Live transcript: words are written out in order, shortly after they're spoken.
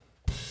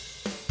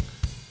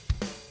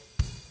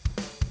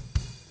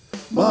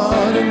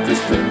Modern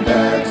Christian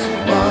dads,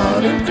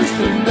 modern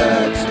Christian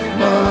dads,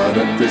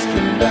 modern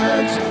Christian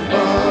dads,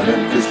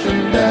 modern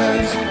Christian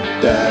dads,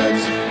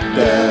 dads.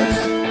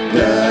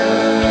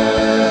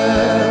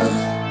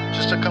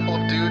 Just a couple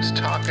of dudes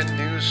talking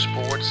news,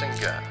 sports, and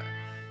God.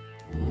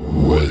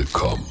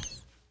 Welcome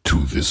to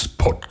this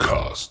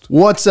podcast.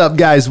 What's up,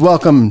 guys?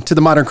 Welcome to the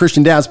Modern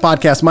Christian Dads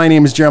podcast. My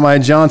name is Jeremiah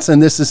Johnson.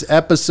 This is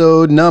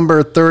episode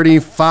number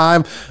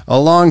 35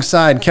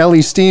 alongside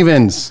Kelly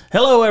Stevens.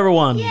 Hello,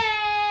 everyone.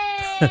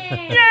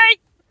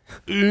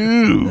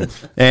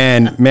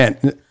 And man,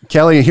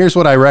 Kelly, here's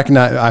what I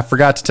recognize. I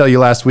forgot to tell you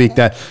last week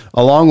that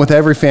along with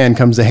every fan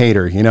comes a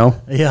hater, you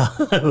know? Yeah.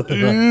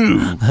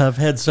 I've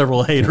had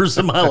several haters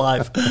in my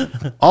life.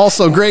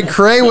 Also, Greg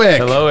Krawick.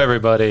 Hello,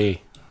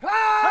 everybody.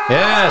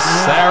 Yes,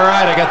 all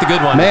right, I got the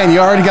good one. Man, you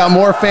already got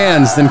more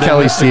fans than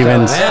Kelly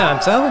Stevens. Man, I'm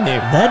telling you.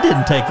 That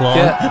didn't take long.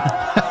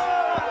 Yeah.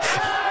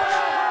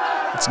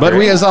 But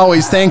we, as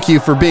always, thank you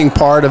for being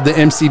part of the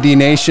MCD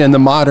Nation, the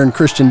Modern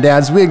Christian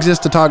Dads. We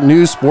exist to talk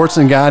news, sports,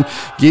 and God,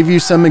 give you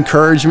some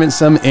encouragement,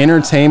 some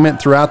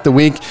entertainment throughout the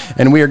week,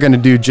 and we are going to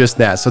do just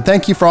that. So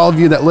thank you for all of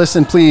you that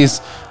listen.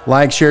 Please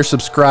like, share,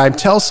 subscribe.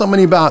 Tell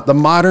somebody about the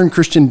Modern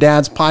Christian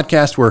Dads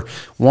podcast. We're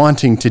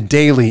wanting to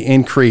daily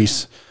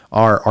increase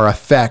our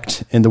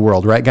effect in the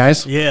world, right,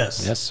 guys?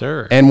 Yes. Yes,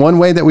 sir. And one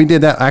way that we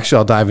did that, actually,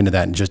 I'll dive into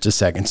that in just a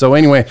second. So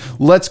anyway,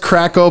 let's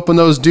crack open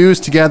those dews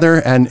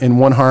together and in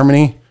one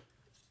harmony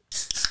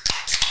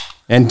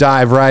and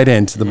dive right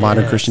into the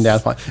Modern Christian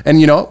Dads podcast.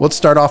 And you know, let's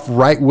start off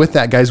right with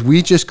that, guys.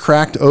 We just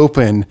cracked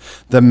open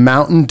the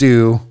Mountain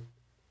Dew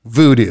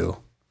Voodoo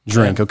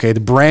drink, okay? The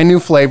brand new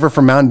flavor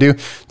from Mountain Dew.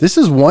 This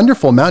is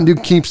wonderful. Mountain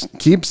Dew keeps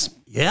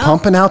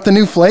pumping out the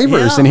new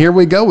flavors. Yeah. And here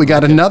we go. We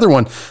got another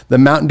one, the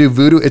Mountain Dew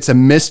Voodoo. It's a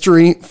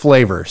mystery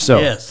flavor. So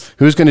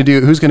who's going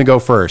to go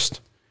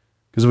first?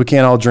 Because we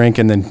can't all drink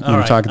and then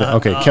right. talk.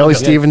 Okay, Kelly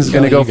Stevens is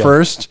going to go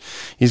first.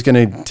 He's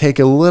going to take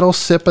a little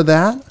sip of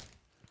that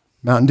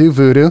Mountain Dew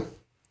Voodoo.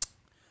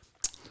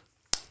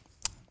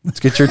 Let's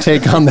get your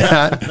take on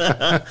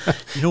that.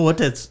 You know what?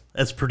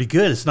 That's pretty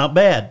good. It's not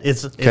bad.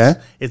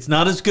 It's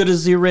not as good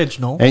as the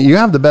original. And you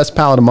have the best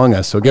palate among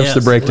us, so give us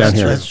the breakdown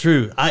here. That's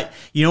true.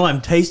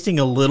 I'm tasting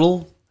a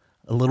little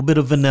bit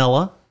of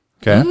vanilla.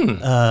 Okay.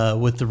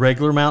 With the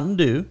regular Mountain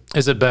Dew.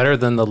 Is it better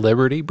than the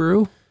Liberty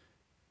Brew?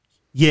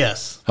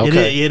 Yes.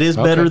 Okay. It is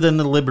better than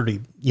the Liberty.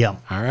 Yeah.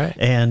 All right.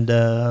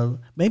 And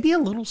maybe a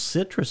little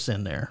citrus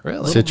in there.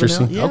 Really?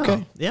 Citrusy? Yeah.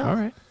 Okay. Yeah. All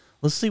right.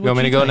 Let's see You what want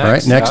me to go think. All right,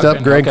 next? next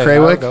up, Greg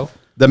Krawick. I'll go.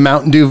 The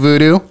Mountain Dew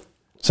Voodoo.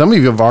 Some of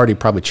you have already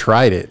probably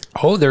tried it.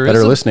 Oh, that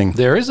are listening.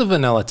 There is a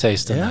vanilla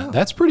taste in that.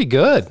 That's pretty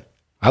good.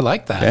 I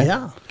like that. Okay.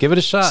 Yeah. Give it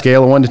a shot.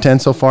 Scale of 1 to 10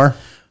 so far?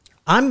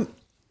 I'm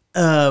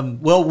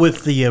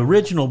with the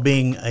original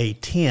being a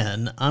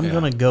 10, I'm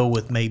going to go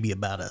with maybe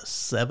about a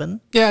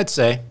 7. Yeah, I'd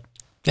say.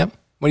 Yep.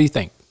 What do you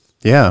think?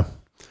 Yeah.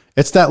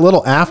 It's that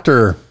little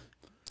after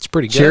It's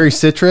pretty good. cherry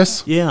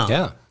citrus. Yeah.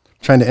 Yeah.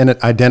 Trying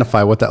to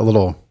identify what that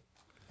little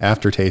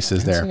aftertaste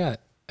is there. Yeah.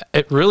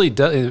 It really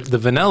does. The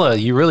vanilla,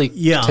 you really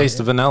taste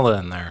the vanilla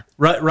in there.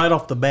 Right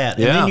off the bat.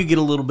 And Yeah. then you get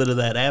a little bit of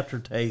that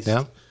aftertaste.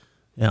 Yeah.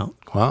 Yeah.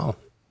 Wow.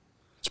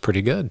 It's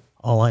pretty good.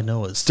 All I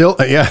know is Still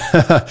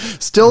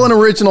an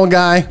original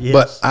guy, Yes.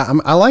 but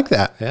I like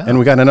that. Yeah. And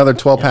we got another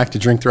 12-pack to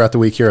drink throughout the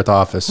week here at the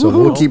office. So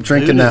we'll keep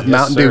drinking Voodoo. that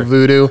Mountain Dew sir.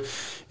 Voodoo,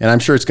 and I'm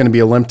sure it's going to be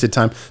a limited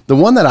time. The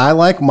one that I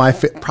like,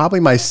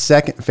 probably my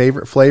second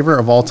favorite flavor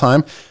of all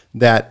time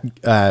that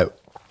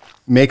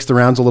makes the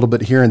rounds a little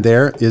bit here and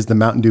there is the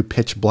Mountain Dew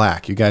Pitch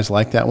Black. You guys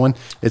like that one?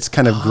 It's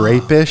kind of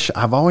grapish.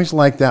 I've always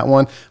liked that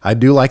one. I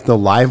do like the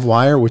Live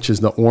Wire, which is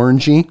the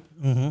orangey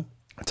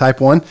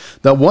type one.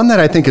 The one that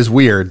I think is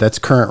weird that's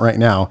current right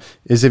now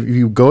is if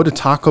you go to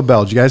Taco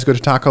Bell. Did you guys go to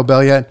Taco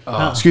Bell yet?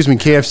 Excuse me,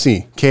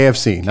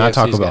 KFC, not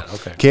Taco KFC's Bell. got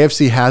it, okay.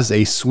 KFC has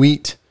a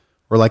sweet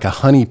or like a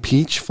honey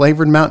peach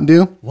flavored Mountain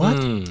Dew. what?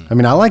 I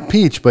mean, I like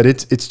peach, but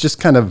it's just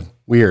kind of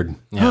weird.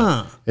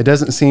 Huh. It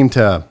doesn't seem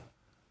to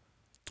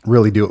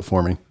really do it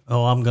for me.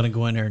 Oh, I'm going to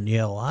go in there and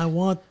yell, I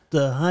want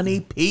the honey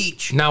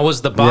peach. Now,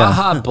 was the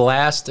Baja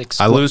Blast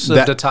exclusive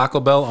that- to Taco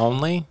Bell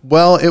only?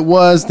 Well, it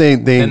was. They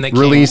they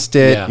released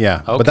came- it.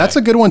 yeah. But Okay. that's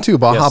a good one too.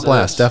 Baja Yes, it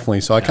Blast, is.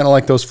 definitely. So I kind of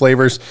like those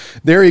flavors.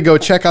 There you go.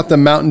 Check out the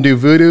Mountain Dew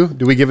Voodoo.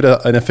 Do we give it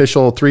an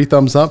official 3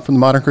 thumbs up from the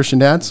Modern Christian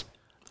Dads?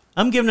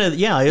 I'm giving it, it's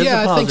Yeah, a I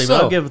think positive. so.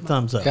 I'll give it a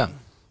thumbs up. Yeah.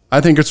 I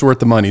think it's worth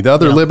the money. The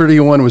other Liberty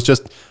one was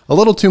just a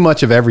little too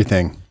much of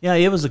everything. Yeah,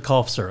 it was a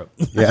cough syrup.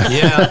 Yeah.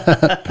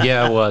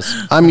 Yeah, it was.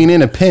 I mean,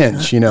 in a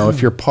pinch,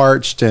 if you're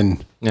parched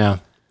and Yeah.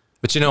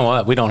 But you know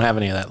what? We don't have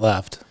any of that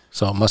left.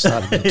 So it must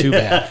not have been too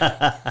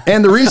bad.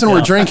 And the reason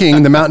we're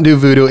drinking the Mountain Dew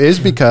Voodoo is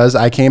because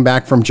I came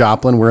back from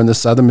Joplin. We're in the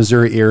Southern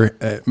Missouri area,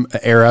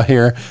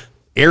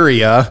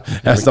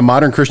 as the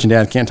Modern Christian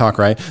Dad. Can't talk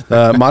right.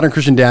 The Modern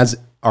Christian Dads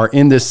are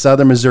in this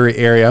Southern Missouri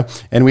area.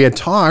 And we had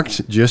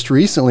talked just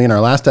recently in our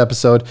last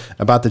episode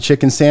about the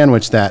chicken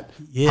sandwich that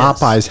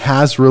Popeyes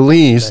has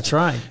released. That's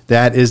right.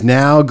 That is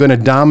now going to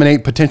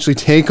dominate, potentially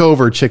take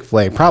over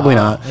Chick-fil-A. Probably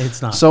not.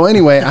 It's not. So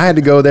anyway, I had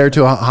to go there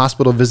to a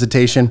hospital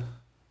visitation.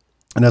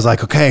 And I was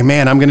like, okay,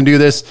 man, I'm going to do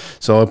this.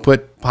 So I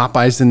put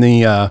Popeyes in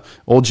the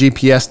old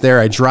GPS there.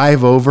 I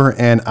drive over,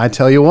 and I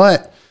tell you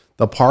what,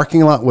 the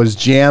parking lot was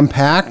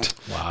jam-packed.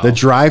 Wow. The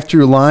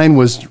drive-through line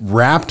was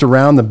wrapped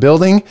around the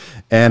building.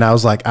 And I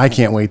was like, I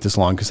can't wait this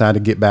long because I had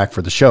to get back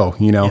for the show,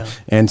 Yeah.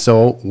 And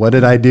so what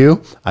did I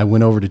do? I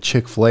went over to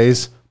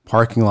Chick-fil-A's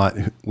parking lot,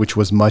 which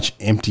was much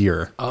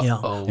emptier. Yeah,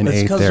 and it's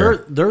ate because there.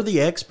 they're the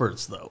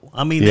experts, though.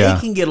 I mean, Yeah. they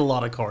can get a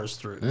lot of cars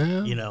through.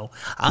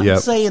 I'm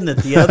saying that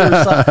the other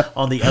side,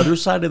 on the other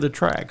side of the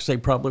tracks, they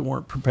probably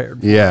weren't prepared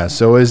for. Yeah.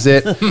 So is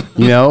it, is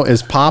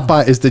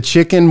the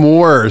chicken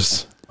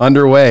wars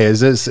underway?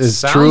 Is this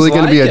Sounds truly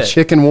going to be like a it.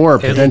 chicken war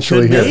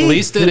potentially could here? be. At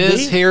least it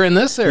is here in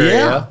this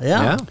area.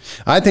 Yeah.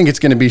 I think it's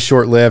going to be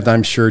short-lived.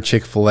 I'm sure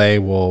Chick-fil-A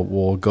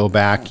will go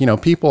back.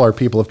 People are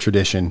people of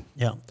tradition.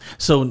 Yeah.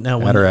 So now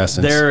when Matter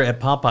essence. they're at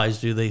Popeyes,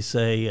 do they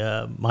say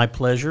 "my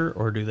pleasure"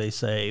 or do they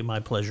say "my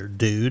pleasure,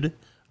 dude"?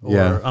 Or,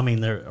 Yeah.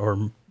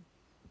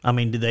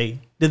 did they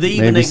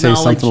even Maybe say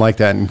acknowledge something like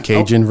that in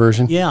Cajun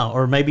version. Yeah,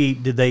 or maybe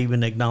did they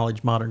even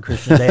acknowledge Modern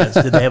Christian Dads?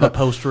 Did they have a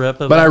poster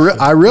up of But us?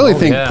 I really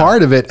think yeah.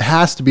 part of it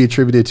has to be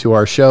attributed to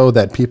our show,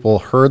 that people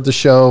heard the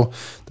show,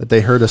 that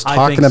they heard us I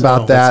talking think so.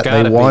 about that. It's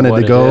gotta They be wanted what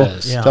to it go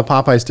is. Yeah. to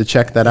Popeyes to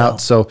check that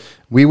out. So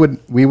we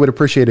would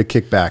appreciate a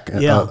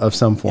kickback Yeah. of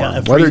some form, Yeah,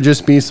 a whether free- it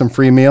just be some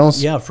free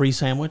meals. Yeah, free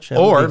sandwich. That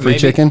would Or be Free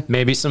chicken?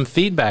 maybe some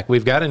feedback.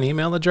 We've got an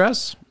email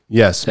address.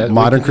 Yes, That we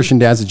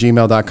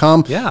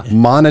modernchristiandads@gmail.com. Yeah.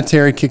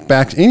 Monetary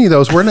kickbacks, any of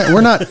those. We're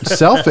not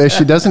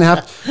selfish. It doesn't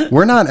have.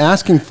 We're not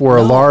asking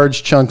for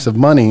large chunks of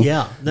money.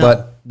 Yeah, no.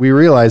 But we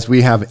realize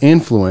we have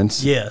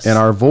influence. Yes. And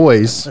our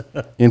voice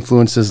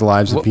influences the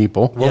lives of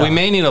people. Well, we Yeah.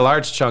 may need a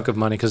large chunk of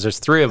money because there's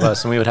three of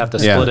us, and we would have to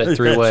Yeah. split it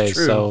three That's ways.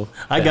 true. So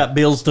I got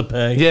bills to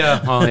pay. yeah,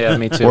 oh yeah,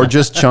 me too. Or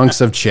just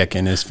chunks of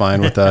chicken is fine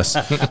with us.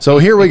 So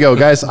here we go,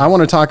 guys. I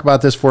want to talk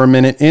about this for a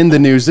minute in the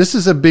news. This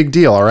is a big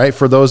deal, all right?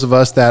 For those of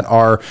us that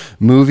are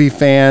movie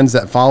fans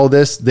that follow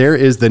this, there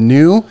is the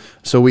new.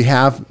 So we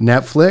have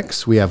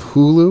Netflix, we have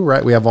Hulu,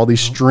 right? We have all these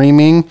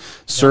streaming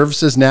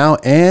services now.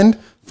 And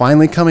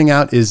finally coming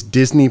out is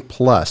Disney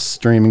Plus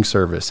streaming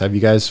service. Have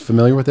you guys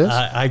familiar with this?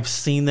 I've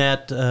seen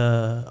that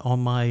on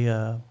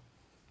my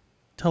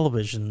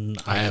television.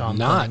 I have icon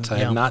not. thing. I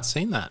Yeah. have not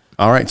seen that.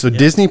 All right, so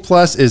Disney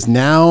Plus is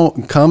now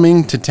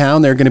coming to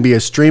town. They're going to be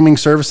a streaming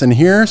service, and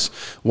here's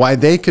why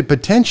they could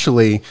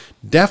potentially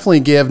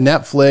definitely give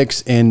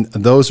Netflix and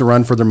those who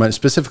run for their money,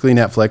 specifically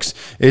Netflix,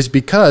 is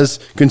because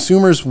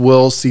consumers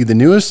will see the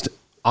newest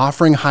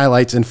offering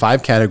highlights in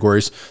 5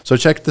 categories. So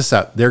check this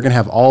out. They're going to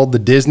have all the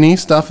Disney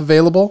stuff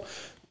available,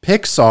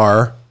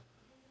 Pixar,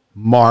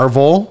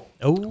 Marvel,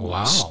 Oh,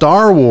 Wow.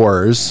 Star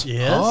Wars,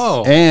 yes.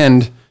 Oh.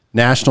 and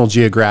National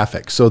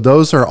Geographic. So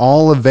those are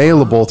all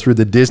available through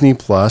the Disney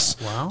Plus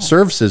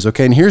services.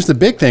 Okay, and here's the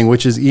big thing,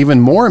 which is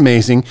even more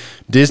amazing.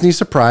 Disney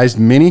surprised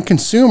many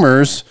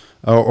consumers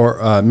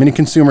many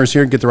consumers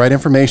here, get the right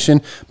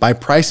information, by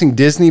pricing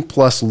Disney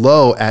Plus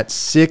low at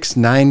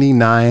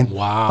 $6.99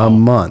 Wow. a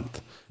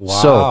month.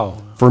 Wow. So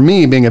for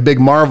me, being a big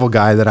Marvel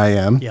guy that I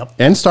am, Yep.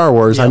 and Star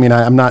Wars, I Yep. mean,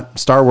 I'm not,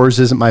 Star Wars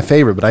isn't my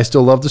favorite, but I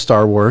still love the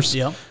Star Wars.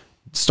 Yep.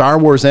 Star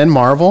Wars and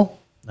Marvel,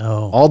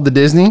 Oh, all the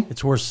Disney.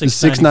 It's worth is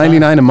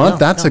 $6.99 a month. Yeah,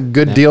 That's yeah. a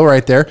good deal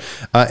right there.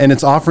 And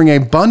it's offering a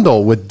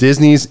bundle with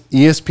Disney's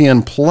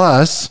ESPN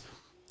Plus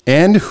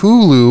and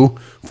Hulu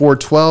for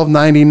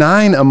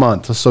 $12.99 a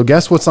month. So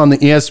guess what's on the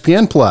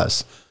ESPN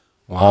Plus?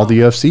 All the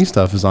UFC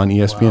stuff is on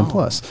ESPN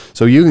Plus.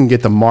 So you can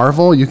get the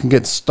Marvel, you can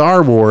get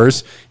Star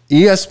Wars,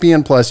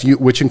 ESPN Plus,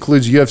 which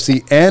includes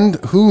UFC and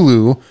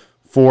Hulu,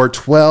 for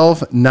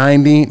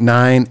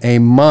 $12.99 a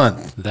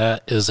month.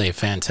 That is a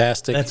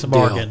fantastic that's a deal.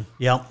 bargain.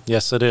 Yep.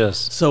 Yes, it is.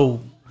 So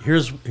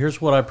here's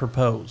what I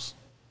propose.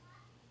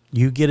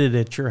 You get it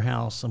at your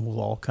house, and we'll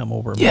all come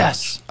over. and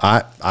Yes.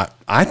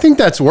 I think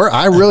that's where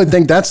I really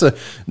think that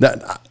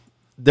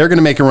they're going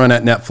to make a run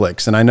at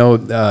Netflix. And I know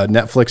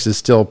Netflix is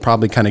still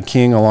probably kind of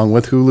king along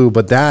with Hulu,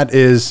 but that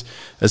is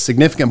a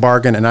significant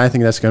bargain. And I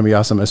think that's going to be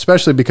awesome,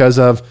 especially because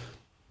of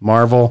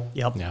Marvel, watch.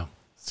 Yep. Yeah.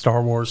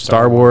 Star Wars.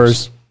 Star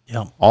Wars,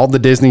 Yep. all the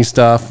Disney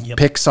stuff, Yep.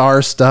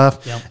 Pixar stuff,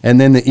 Yep. and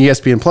then the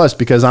ESPN Plus,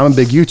 because I'm a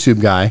big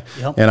YouTube guy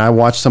Yep. and I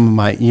watch some of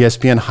my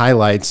ESPN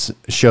highlights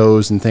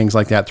shows and things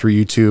like that through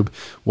YouTube.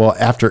 Well,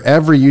 after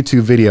every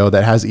YouTube video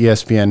that has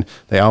ESPN,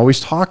 they always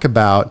talk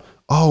about,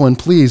 oh, and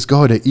please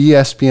go to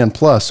ESPN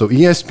Plus. So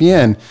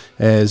ESPN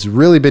has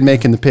really been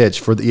making the pitch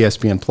for the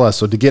ESPN Plus.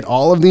 So to get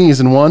all of these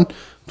in one,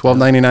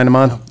 $12.99 a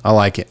month, I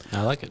like it.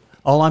 I like it.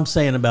 All I'm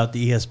saying about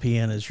the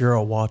ESPN is you're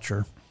a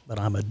watcher, but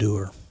I'm a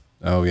doer.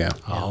 Oh, yeah.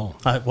 Oh.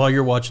 While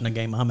you're watching the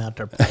game, I'm out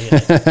there paying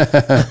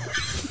it.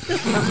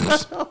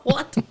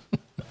 What?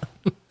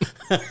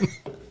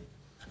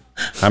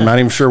 I'm not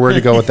even sure where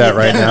to go with that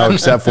right now,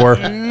 except for...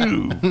 Hey,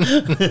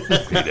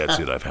 that's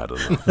it. I've had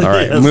enough. All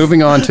right,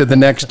 moving on to the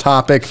next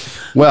topic.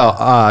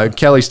 Well,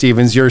 Kelly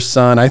Stevens, your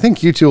son, I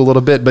think you too a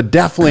little bit, but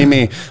definitely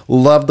me,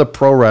 love the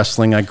pro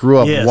wrestling. I grew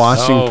up Yes.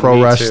 watching Oh, pro me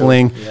too.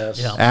 wrestling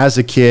Yes. Yeah. as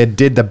a kid,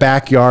 did the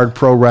backyard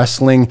pro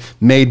wrestling,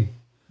 made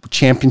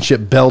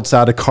championship belts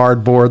out of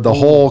cardboard, the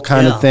whole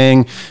kind yeah. of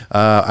thing.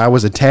 I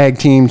was a tag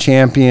team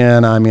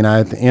champion. I mean,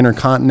 I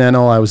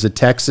Intercontinental. I was a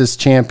Texas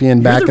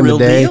champion back the in the real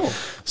day. deal.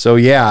 So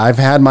yeah, I've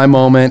had my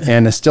moment,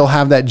 and I still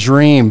have that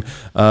dream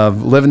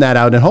of living that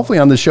out. And hopefully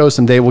on the show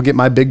someday we'll get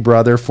my big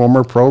brother,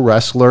 former pro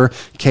wrestler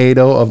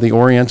Kato of the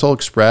Oriental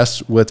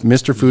Express, with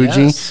Mr.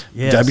 Fuji,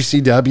 Yes.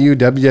 WCW,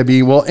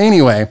 WWE. Well,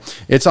 anyway,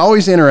 it's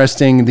always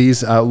interesting.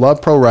 These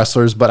love pro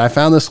wrestlers, but I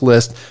found this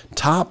list: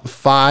 top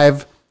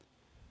 5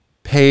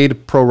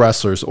 paid pro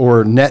wrestlers,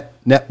 or net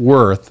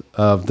worth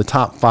of the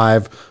top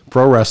 5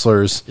 pro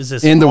wrestlers Is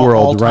this in the all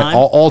world, right? time?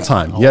 All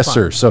time. Yes, time.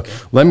 sir. So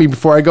let me,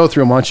 before I go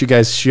through them, why don't you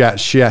guys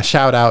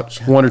shout out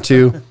one or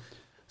two?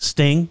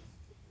 Sting.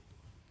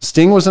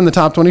 Sting was in the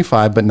top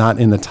 25, but not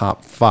in the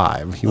top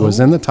 5. He was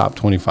in the top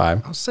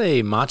 25. I'll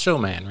say Macho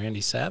Man,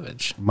 Randy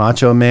Savage.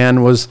 Macho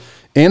Man was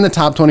in the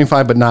top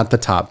 25, but not the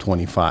top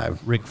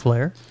 25. Ric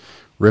Flair.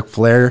 Ric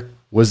Flair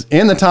was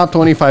in the top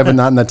 25, but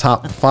not in the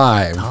top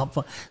 5. Top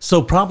 5.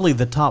 So probably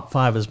the top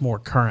 5 is more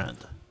current.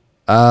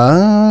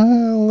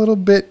 A little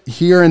bit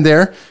here and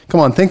there. Come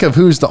on, think of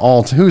who's the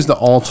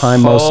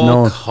all-time most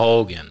known.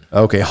 Hulk Hogan.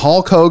 Okay,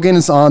 Hulk Hogan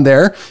is on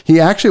there. He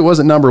actually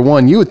wasn't number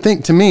 1. You would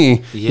think, to me,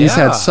 he's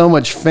had Yeah. so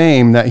much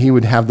fame that he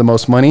would have the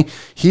most money.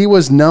 He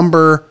was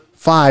number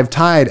 5,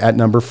 tied at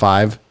number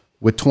 5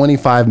 with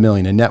 $25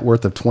 million, a net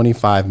worth of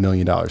 $25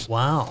 million.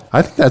 Wow.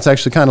 I think that's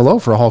actually kind of low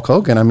for Hulk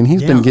Hogan. I mean,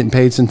 he's been getting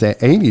paid since the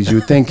 80s. You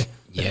would think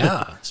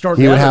Yeah.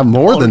 he would have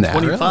more than that.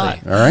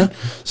 25. All right.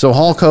 So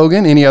Hulk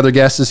Hogan, any other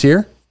guesses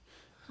here?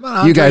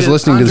 You guys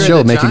listening to the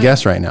show, make a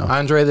guess right now.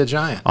 Andre the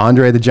Giant.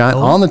 Andre the Giant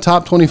on the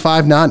top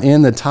 25, not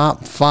in the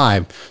top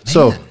 5.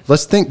 So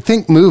let's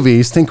think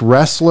movies, think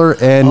wrestler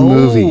and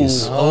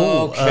movies.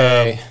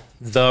 Okay.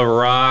 The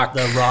Rock.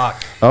 The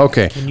Rock.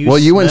 Okay. you Well,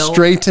 you went smell-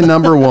 straight to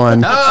number 1.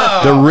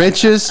 The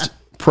richest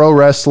pro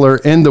wrestler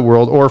in the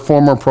world, or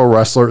former pro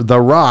wrestler, The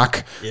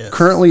Rock, Yes.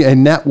 currently a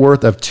net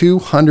worth of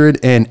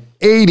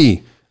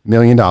 $280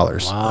 million.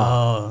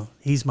 Oh,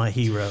 he's my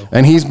hero.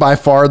 And he's by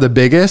far the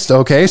biggest.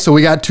 Okay, so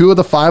we got 2 of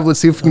the 5. Let's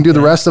see if we can do the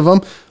rest of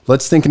them.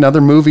 Let's think another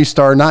movie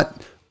star, not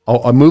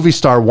a movie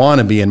star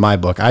wannabe in my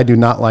book. I do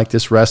not like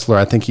this wrestler.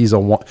 I think he's a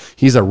Rock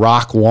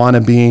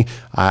wannabe.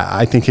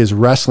 I think his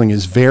wrestling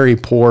is very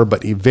poor,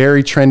 but he's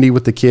very trendy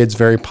with the kids,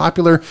 very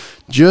popular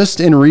just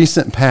in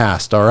recent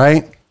past. All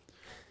right.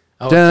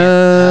 Oh,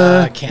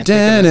 can't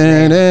think of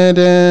his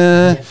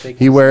name.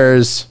 He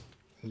wears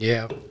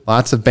Yeah.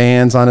 lots of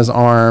bands on his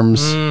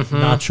arms.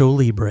 Nacho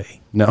Libre.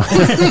 No.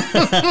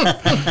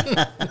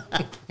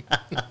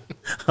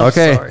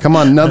 Okay, sorry. come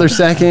on, another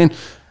second.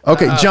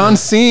 Okay, John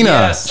Cena.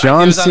 Yes, I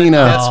John knew that- Cena.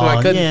 That's why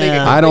I couldn't think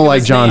yeah. of. I don't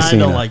like John I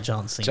Cena. don't like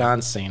John Cena.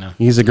 John Cena.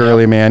 He's a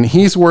girly man.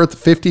 He's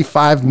worth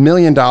 $55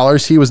 million.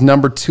 He was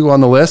number 2 on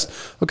the list.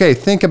 Okay,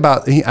 think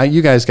about,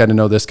 you guys got to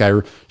know this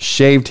guy.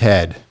 Shaved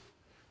head,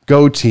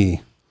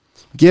 goatee,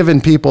 giving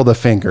people the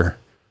finger,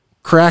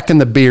 cracking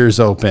the beers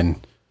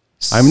open.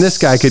 I mean, this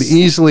guy could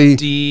easily,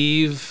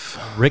 Steve.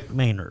 Rick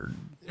Maynard.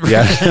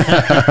 yeah,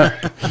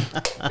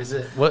 Is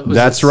it? What was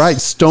that's it? right.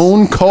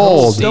 Stone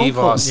Cold. Steve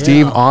Austin.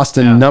 Steve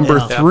Austin, number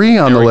Yeah. 3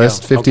 on There the we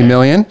list, go. 50 Okay.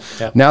 million.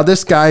 Yep. Now,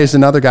 this guy is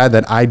another guy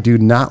that I do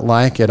not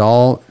like at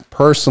all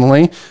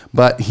personally,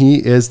 but he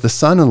is the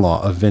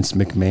son-in-law of Vince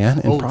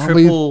McMahon and Oh,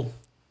 probably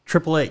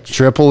Triple H.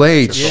 Triple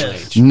H.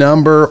 Yes.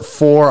 Number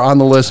 4 on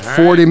the list,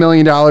 $40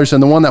 million.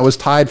 And the one that was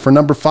tied for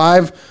number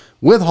 5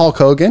 with Hulk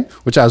Hogan,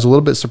 which I was a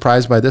little bit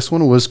surprised by this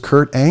one, was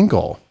Kurt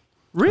Angle.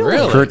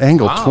 Really? Kurt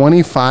Angle, Wow.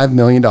 $25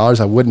 million.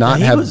 I would not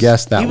He have was-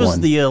 guessed that He was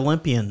one. the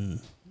Olympian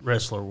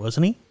wrestler,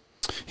 wasn't he?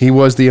 He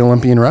was the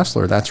Olympian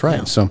wrestler. That's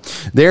right. So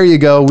there you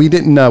go. We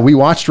didn't. We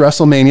watched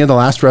WrestleMania, the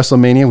last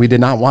WrestleMania. We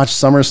did not watch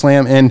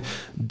SummerSlam, and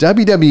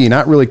WWE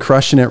not really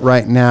crushing it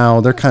right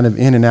now. They're kind of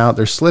in and out.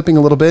 They're slipping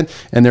a little bit.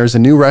 And there's a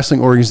new wrestling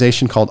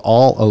organization called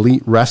All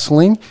Elite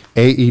Wrestling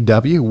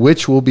 (AEW),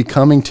 which will be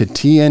coming to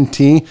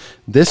TNT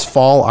this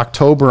fall,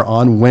 October,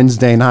 on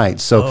Wednesday night.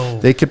 So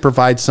they could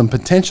provide some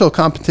potential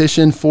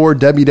competition for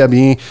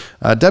WWE.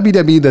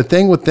 WWE. The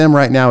thing with them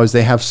right now is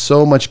they have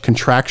so much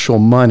contractual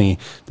money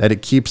that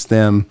it keeps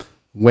them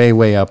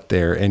way up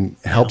there and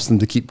helps them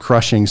to keep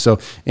crushing. So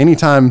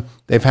anytime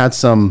they've had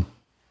some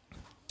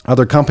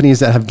other companies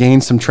that have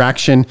gained some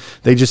traction,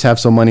 they just have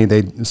so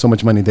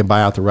much money, they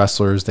buy out the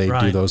wrestlers, they do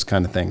Right. those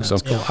kind of things. So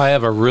I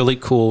have a really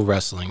cool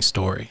wrestling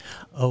story.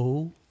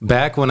 Oh,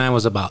 Back when I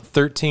was about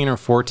 13 or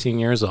 14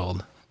 years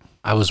old,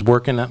 I was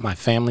working at my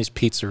family's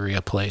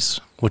pizzeria place,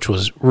 which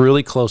was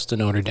really close to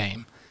Notre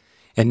Dame.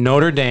 And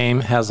Notre Dame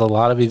has a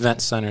lot of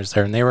event centers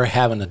there, and they were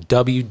having a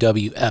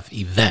WWF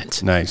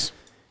event. nice.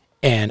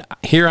 And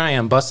here I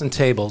am busting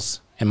tables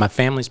in my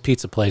family's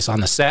pizza place on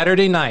the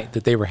Saturday night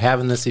that they were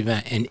having this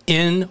event. And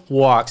in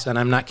walks, and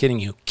I'm not kidding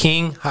you,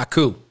 King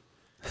Haku.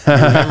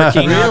 Remember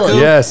King Haku?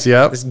 Yes,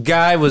 yep. This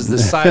guy was the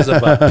size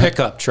of a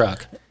pickup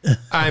truck.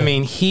 I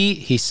mean,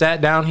 he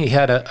sat down. He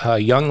had a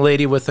young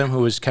lady with him who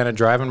was kind of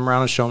driving him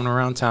around and showing him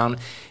around town.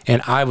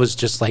 And I was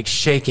just like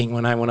shaking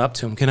when I went up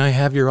to him. Can I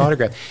have your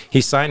autograph? He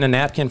signed a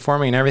napkin for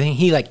me and everything.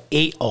 He like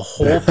ate a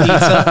whole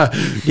pizza.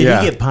 Did he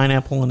get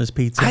pineapple on his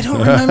pizza? I don't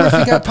remember if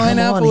he got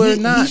pineapple or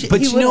not. he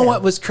But you know would what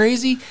have. was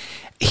crazy?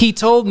 He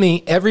told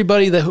me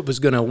everybody that was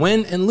going to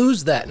win and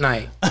lose that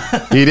night.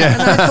 He did.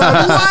 I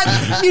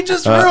thought, what? You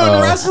just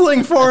ruined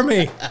wrestling for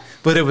me.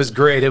 But it was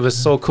great. It was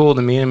so cool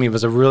to meet him. He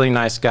was a really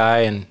nice guy,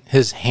 and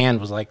his hand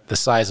was like the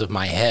size of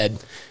my head.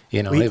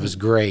 You know, it was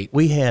great.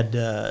 We had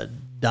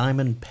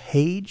Diamond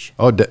Page.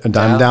 Oh,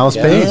 Diamond Dallas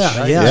Yeah.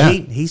 Page. Yeah.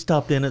 He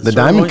stopped in at The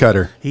Diamond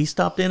Cutter. He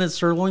stopped in at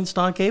Sirloin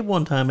Stockade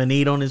one time and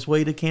ate on his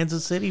way to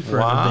Kansas City for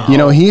an event. You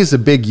know, he is a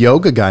big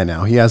yoga guy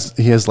now. He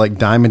has like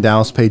Diamond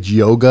Dallas Page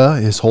yoga,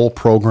 his whole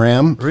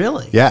program.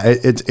 Really? Yeah,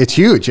 it's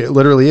huge. It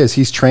literally is.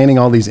 He's training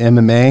all these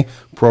MMA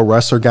pro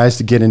wrestler guys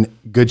to get in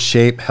good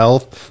shape,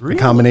 health, Really?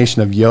 the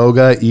combination of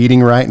yoga,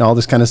 eating right, and all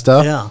this kind of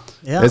stuff.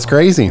 Yeah. It's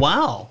crazy.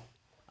 Wow.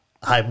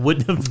 I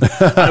wouldn't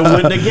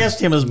have guessed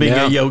him as being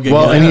Yeah. a yoga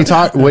Well, guy.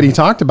 and what he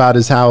talked about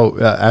is how,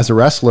 as a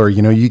wrestler,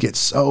 you know, you get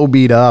so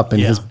beat up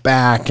in his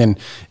back, and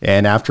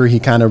after he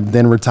kind of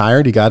then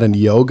retired, he got into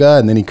yoga,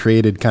 and then he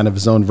created kind of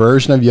his own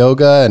version of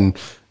yoga, and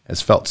has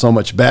felt so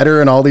much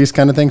better, and all these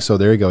kind of things. So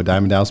there you go,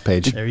 Diamond Dallas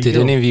Page. There you Did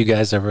go. any of you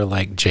guys ever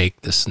like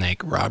Jake the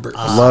Snake Roberts?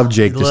 Love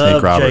Jake the Love Snake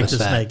Jake Roberts. the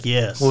Snake,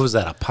 yes. What was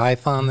that? A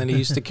python that he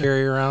used to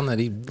carry around that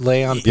he'd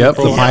lay on people? Yep,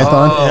 the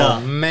python. Oh, Yeah.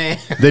 man.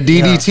 The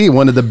DDT,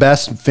 one of the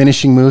best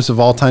finishing moves of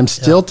all time,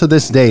 still to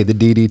this day. The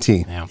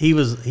DDT. Yeah. He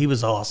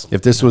was awesome.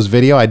 If this was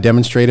video, I'd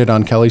demonstrate it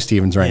on Kelly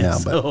Stevens right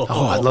Yes. now. But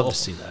Oh, I'd love to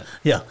see that.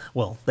 Yeah,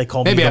 well, they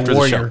call Maybe me after the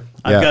the show. warrior.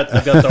 Yeah.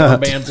 I've got the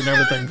armbands and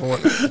everything for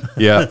it.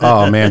 yeah.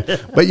 Oh man.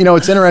 But you know,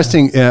 it's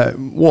interesting.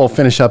 We'll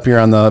finish up here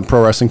on the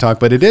pro wrestling talk,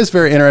 but it is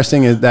very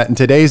interesting is that in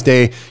today's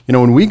day, you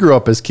know, when we grew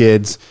up as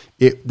kids,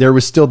 there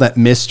was still that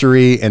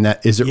mystery and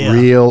that, is it Yeah.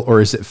 real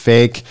or is it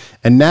fake?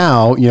 And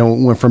now, you know,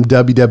 went from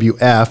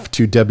WWF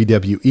to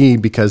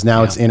WWE because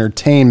now it's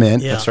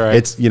entertainment. Yeah. That's right.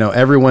 It's, you know,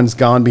 everyone's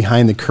gone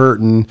behind the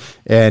curtain,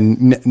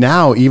 and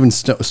now even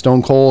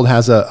Stone Cold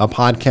has a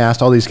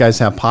podcast. All these guys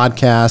have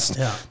podcasts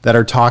that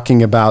are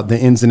talking about the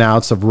ins and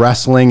outs of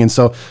wrestling. And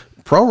so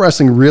pro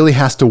wrestling really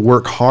has to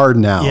work hard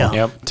now Yeah.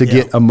 Yep. to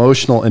get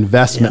emotional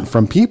investment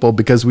from people,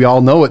 because we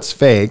all know it's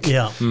fake,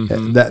 Yeah.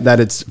 that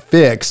it's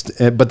fixed,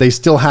 but they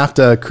still have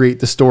to create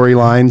the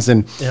storylines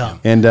and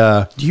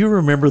Do you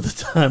remember the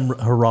time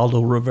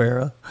Geraldo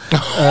Rivera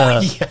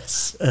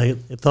Yes.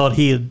 thought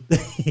he'd be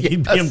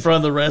in front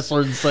of the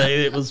wrestler and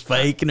say it was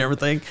fake and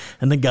everything,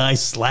 and the guy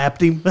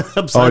slapped him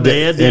upside the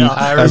head? and Yeah,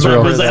 I Ezra-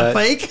 remember. Was that that.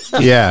 fake?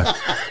 yeah.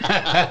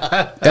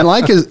 And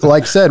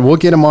like said, we'll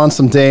get him on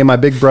someday. My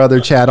big brother,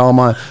 Chad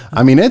Almont.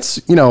 I mean, it's,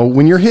 you know,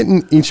 when you're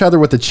hitting each other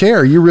with a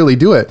chair, you really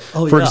do it.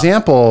 Oh, For yeah.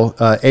 example,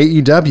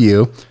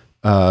 AEW,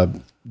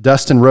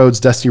 Dusty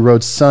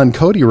Rhodes' son,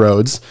 Cody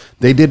Rhodes,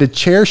 they did a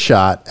chair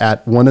shot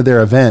at one of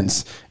their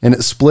events, and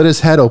it split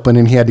his head open,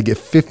 and he had to get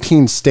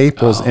 15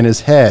 staples in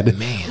his head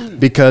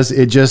because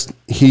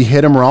he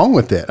hit him wrong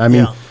with it. I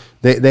mean,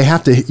 you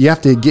have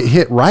to get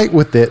hit right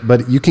with it,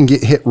 but you can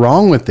get hit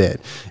wrong with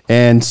it.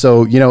 And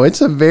so, you know,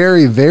 it's a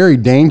very, very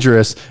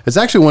dangerous, it's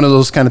actually one of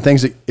those kind of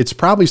things that it's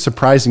probably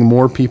surprising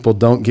more people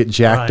don't get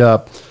jacked Right.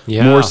 up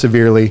Yeah. more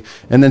severely.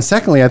 And then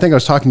secondly, I think I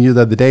was talking to you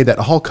the other day that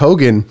Hulk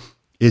Hogan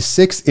is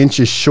 6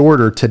 inches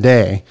shorter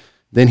today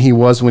than he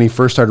was when he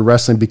first started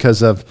wrestling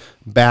because of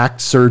back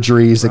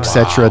surgeries,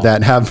 etc.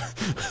 that have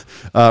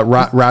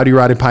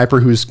Rowdy Piper,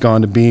 who's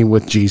gone to be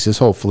with Jesus,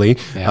 hopefully.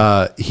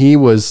 He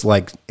was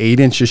like 8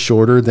 inches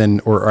shorter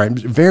than, or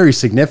very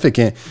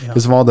significant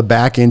because of all the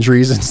back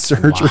injuries and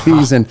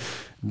surgeries and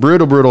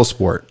brutal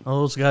sport.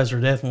 Those guys are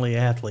definitely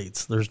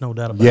athletes. There's no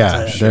doubt about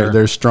Yeah, that.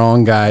 they're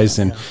strong guys.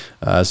 And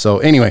so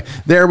anyway,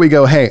 there we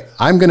go. Hey,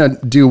 I'm going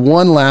to do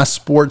one last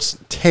sports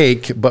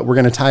take, but we're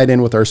going to tie it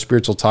in with our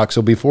spiritual talk.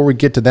 So before we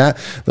get to that,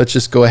 let's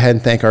just go ahead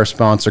and thank our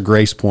sponsor,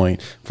 Grace Point,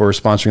 for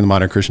sponsoring the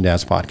Modern Christian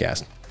Dads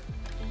podcast.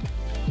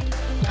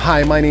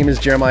 Hi, my name is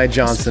Jeremiah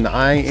Johnson.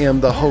 I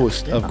am the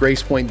host of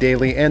Grace Point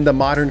Daily and the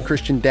Modern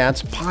Christian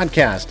Dads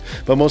podcast.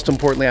 But most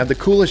importantly, I have the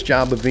coolest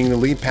job of being the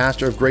lead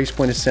pastor of Grace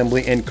Point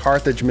Assembly in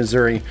Carthage,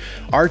 Missouri.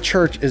 Our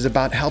church is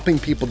about helping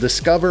people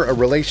discover a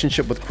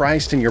relationship with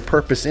Christ and your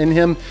purpose in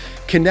Him,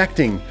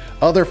 connecting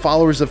other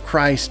followers of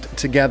Christ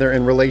together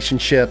in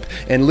relationship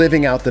and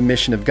living out the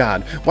mission of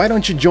God. Why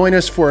don't you join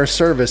us for a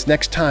service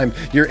next time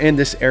you're in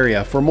this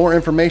area? For more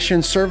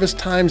information, service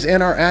times,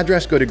 and our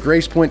address, go to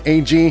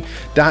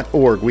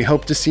gracepointag.org. We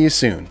hope to see you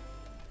soon.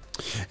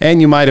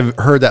 And you might have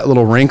heard that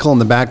little wrinkle in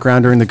the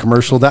background during the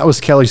commercial. That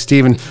was Kelly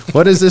Steven.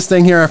 What is this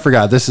thing here? I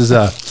forgot. This is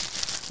a...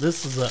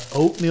 This is an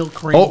oatmeal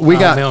cream. Oh, we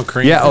got, Oatmeal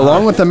cream yeah, pie.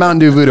 along with the Mountain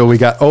Dew Voodoo, we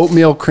got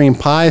oatmeal cream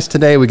pies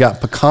today. We got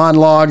pecan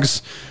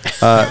logs.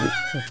 You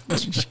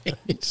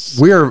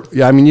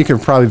can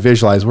probably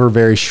visualize, we're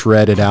very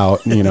shredded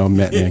out, you know,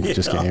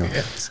 just kidding.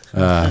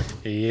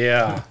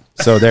 Yeah.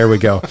 So there we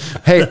go.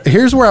 Hey,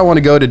 here's where I want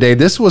to go today.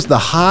 This was the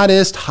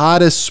hottest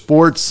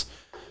sports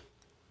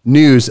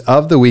news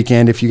of the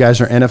weekend, if you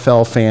guys are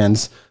NFL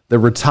fans, the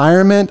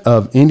retirement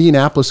of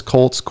Indianapolis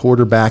Colts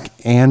quarterback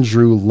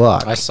Andrew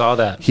Luck. I saw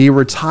that. He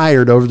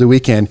retired over the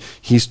weekend.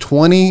 He's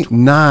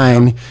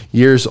 29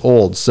 years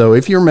old. So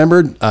if you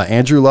remember,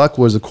 Andrew Luck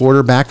was a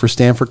quarterback for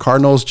Stanford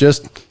Cardinals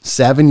just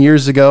 7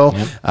 years ago,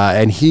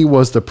 and he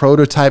was the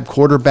prototype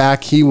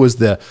quarterback. He was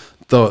the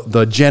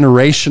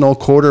generational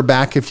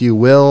quarterback, if you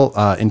will,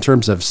 in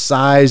terms of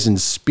size and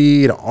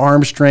speed,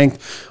 arm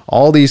strength,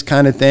 all these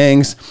kind of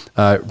things.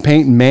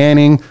 Peyton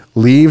Manning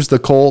leaves the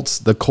Colts.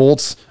 The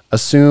Colts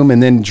assume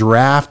and then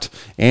draft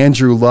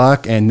Andrew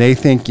Luck, and they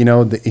think,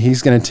 that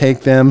he's going to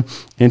take them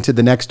into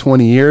the next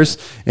 20 years.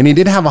 And he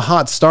did have a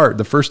hot start.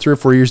 The first 3 or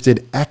 4 years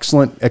did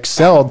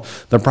excelled.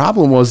 The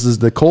problem was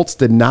the Colts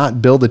did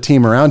not build a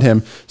team around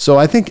him. So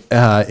I think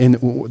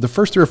in the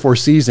first 3 or 4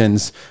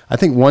 seasons, I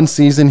think one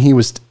season he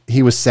was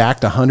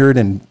sacked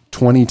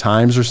 120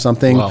 times or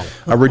something,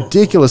 a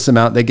ridiculous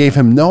amount. They gave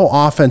him no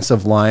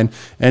offensive line.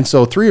 And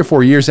so 3 or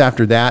 4 years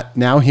after that,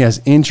 now he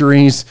has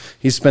injuries.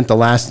 He's spent the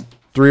last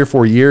 3 or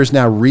 4 years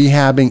now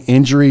rehabbing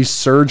injuries,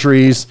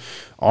 surgeries,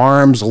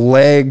 arms,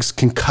 legs,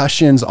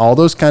 concussions, all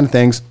those kind of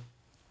things.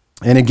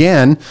 And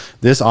again,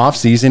 this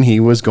offseason, he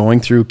was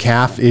going through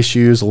calf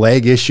issues,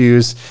 leg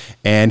issues,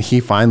 and he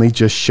finally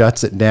just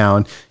shuts it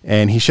down.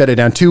 And he shut it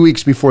down 2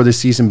 weeks before the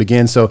season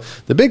begins. So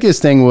the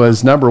biggest thing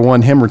was, number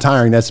one, him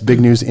retiring. That's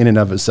big news in and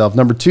of itself.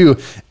 Number two,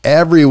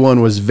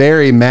 everyone was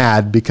very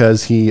mad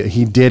because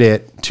he did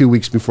it 2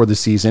 weeks before the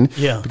season.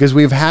 Yeah. Because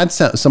we've had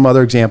some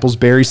other examples.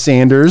 Barry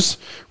Sanders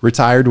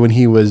retired when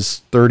he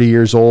was 30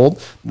 years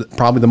old.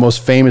 Probably the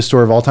most famous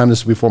story of all time.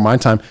 This was before my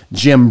time.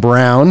 Jim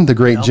Brown, the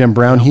great Jim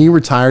Brown, he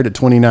retired at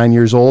 29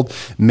 years old.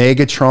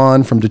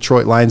 Megatron from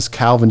Detroit Lions,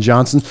 Calvin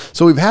Johnson.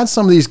 So we've had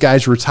some of these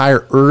guys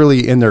retire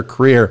early in their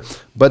career,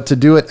 but to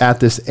do it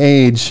at this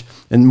age,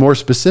 and more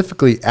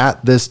specifically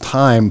at this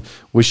time,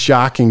 was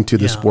shocking to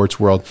the sports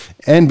world.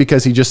 And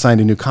because he just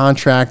signed a new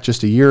contract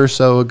just a year or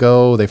so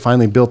ago, they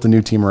finally built a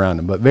new team around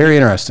him. But very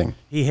interesting.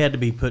 He had to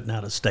be putting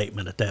out a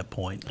statement at that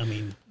point. I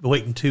mean,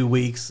 waiting 2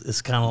 weeks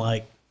is kind of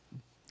like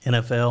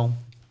NFL.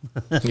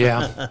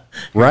 Yeah.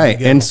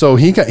 Right. And so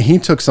he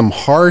took some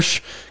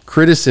harsh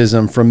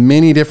criticism from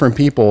many different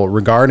people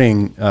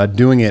regarding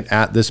doing it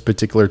at this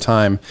particular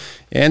time.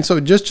 And so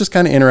just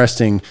kind of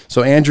interesting.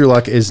 So Andrew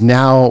Luck is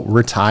now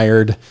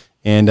retired.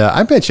 And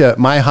I bet you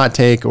my hot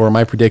take or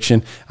my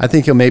prediction, I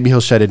think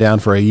he'll shut it down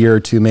for a year or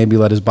two, maybe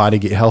let his body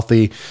get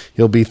healthy.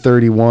 He'll be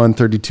 31,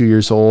 32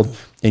 years old.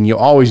 And you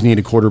always need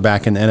a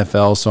quarterback in the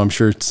NFL. So I'm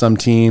sure some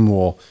team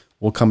will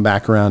come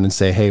back around and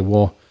say, hey,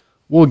 we'll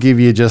give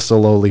you just a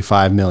lowly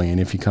 $5 million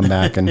if you come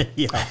back. And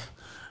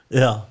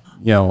Yeah.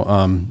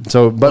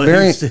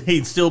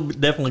 He'd still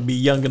definitely be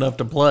young enough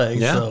to play.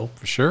 Yeah, So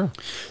for sure.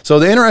 So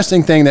the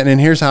interesting thing and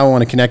here's how I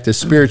want to connect this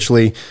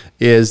spiritually,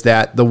 is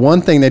that the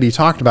one thing that he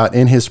talked about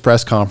in his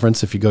press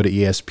conference, if you go to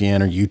ESPN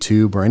or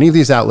YouTube or any of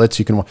these outlets,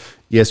 you can watch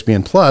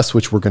ESPN Plus,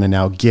 which we're going to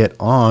now get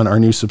on our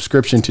new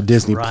subscription to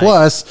Disney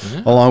Plus,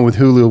 along with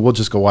Hulu. We'll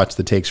just go watch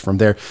the takes from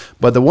there.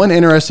 But the one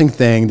interesting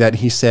thing that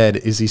he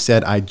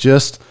said, I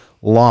just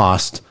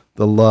lost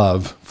the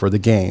love for the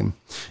game.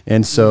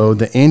 And so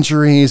the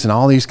injuries and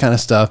all these kind of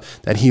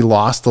stuff, that he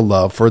lost the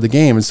love for the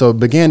game. And so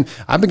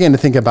I began to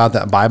think about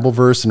that Bible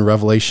verse in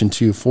Revelation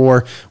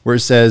 2:4, where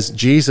it says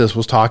Jesus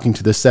was talking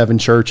to the 7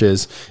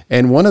 churches.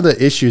 And one of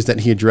the issues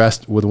that he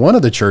addressed with one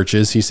of the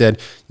churches, he said,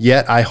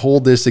 "Yet I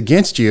hold this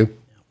against you.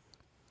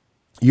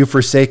 You've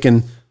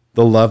forsaken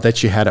the love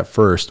that you had at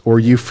first," or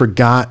you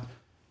forgot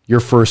your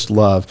first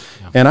love.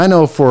 And I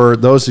know for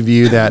those of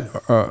you that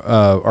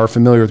are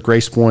familiar with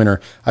Grace Point, or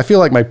I feel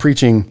like my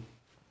preaching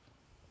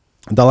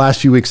the last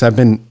few weeks, I've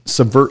been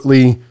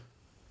subvertly,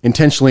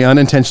 intentionally,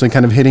 unintentionally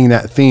kind of hitting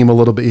that theme a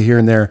little bit here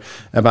and there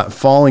about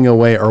falling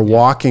away or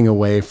walking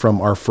away from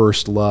our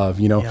first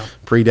love,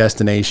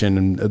 predestination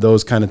and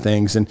those kind of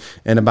things. And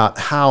about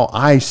how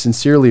I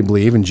sincerely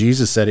believe, and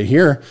Jesus said it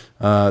here,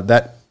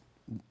 that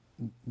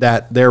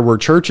there were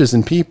churches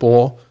and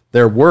people,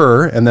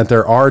 and that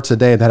there are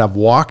today, that have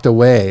walked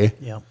away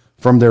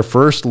from their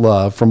first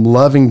love, from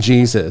loving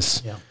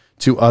Jesus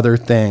to other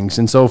things.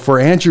 And so for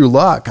Andrew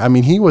Luck, I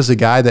mean, he was a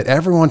guy that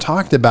everyone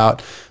talked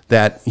about,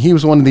 that he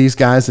was one of these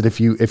guys that if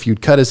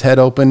you'd cut his head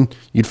open,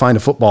 you'd find a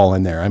football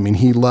in there. I mean,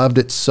 he loved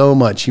it so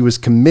much. He was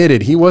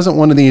committed. He wasn't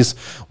one of these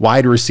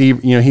wide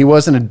receiver, he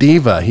wasn't a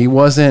diva. He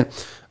wasn't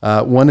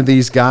one of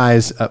these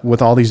guys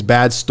with all these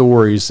bad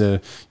stories,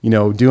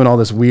 doing all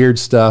this weird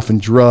stuff and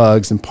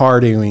drugs and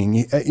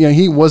partying.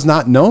 He was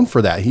not known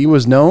for that. He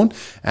was known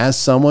as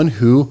someone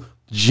who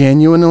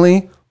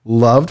genuinely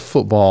loved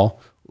football,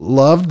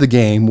 loved the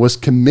game, was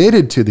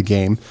committed to the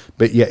game.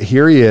 But yet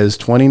here he is,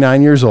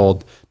 29 years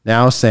old,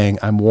 now saying,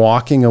 I'm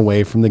walking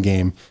away from the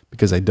game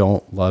because I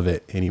don't love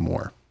it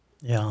anymore.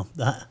 Yeah.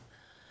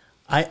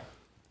 I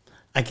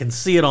can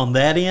see it on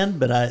that end,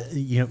 but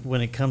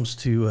when it comes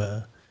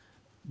to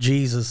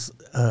Jesus,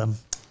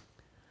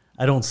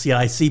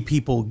 I see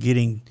people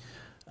getting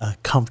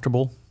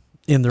comfortable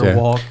in their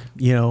walk,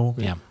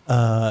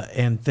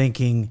 and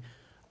thinking,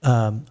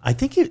 I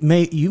think you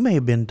may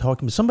have been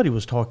talking. Somebody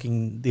was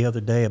talking the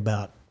other day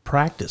about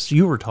practice.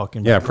 You were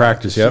talking about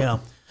practice. Yep. Yeah,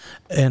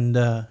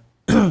 and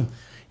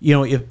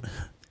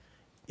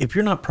if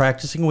you're not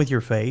practicing with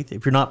your faith,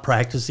 if you're not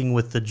practicing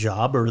with the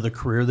job or the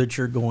career that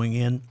you're going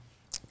in,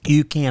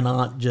 you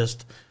cannot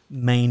just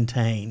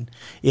maintain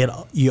it.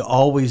 You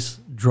always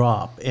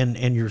drop,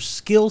 and your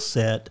skill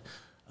set.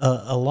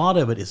 A lot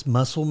of it is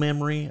muscle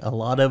memory. A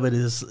lot of it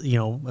is,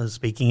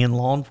 speaking in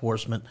law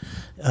enforcement,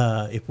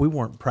 if we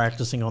weren't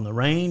practicing on the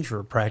range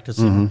or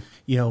practicing,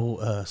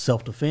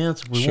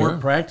 self-defense, if we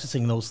weren't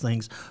practicing those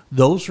things,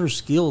 those are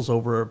skills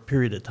over a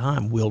period of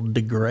time will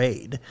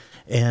degrade.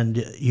 And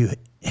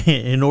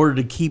in order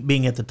to keep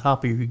being at the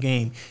top of your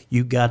game,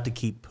 you got to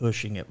keep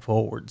pushing it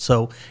forward.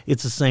 So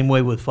it's the same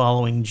way with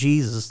following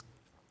Jesus.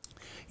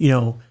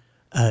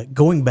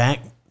 Going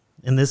back.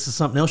 And this is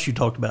something else you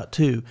talked about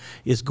too,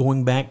 is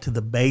going back to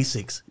the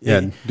basics.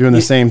 Yeah, doing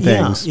the same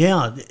things.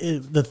 Yeah,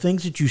 the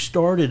things that you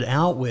started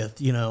out with,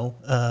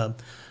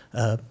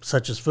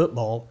 such as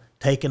football,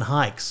 taking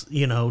hikes,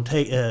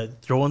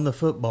 throwing the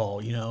football,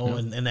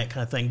 and that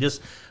kind of thing.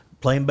 Just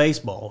playing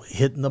baseball,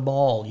 hitting the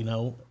ball,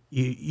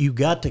 You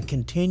got to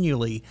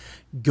continually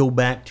go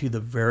back to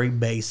the very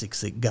basics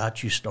that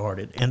got you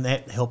started, and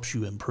that helps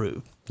you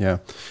improve. Yeah.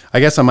 I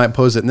guess I might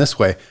pose it in this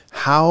way.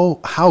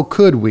 How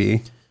could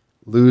we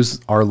lose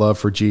our love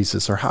for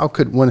Jesus, or how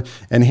could one?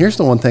 And here's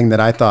the one thing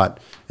that I thought,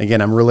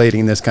 again, I'm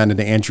relating this kind of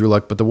to Andrew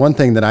Luck, but the one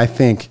thing that I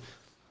think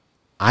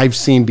I've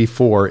seen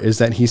before is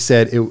that he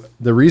said,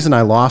 the reason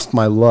I lost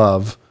my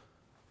love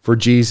for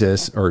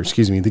Jesus,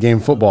 the game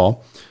of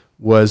football,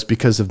 was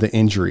because of the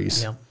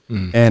injuries. Yeah.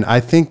 And I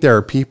think there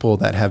are people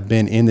that have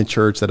been in the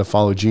church that have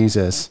followed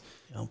Jesus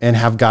and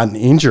have gotten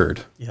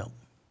injured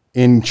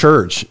in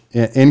church,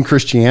 in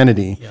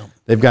Christianity.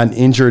 They've gotten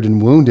injured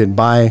and wounded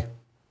by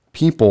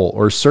people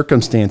or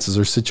circumstances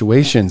or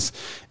situations,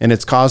 and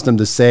it's caused them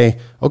to say,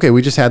 okay, we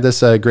just had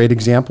this great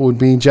example would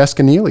be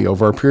Jessica Neely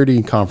over our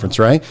Purity Conference,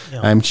 right?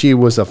 She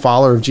was a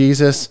follower of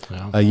Jesus,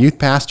 a youth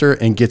pastor,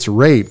 and gets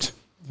raped,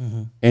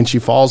 and she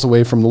falls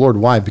away from the Lord.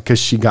 Why? Because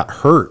she got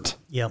hurt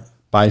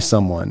by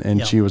someone,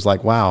 and she was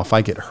like, wow, if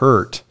I get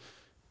hurt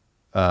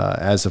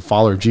as a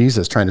follower of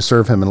Jesus, trying to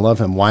serve him and love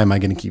him, why am I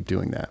going to keep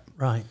doing that?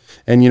 Right.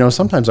 And,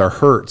 sometimes our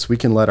hurts, we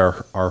can let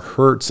our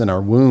hurts and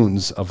our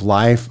wounds of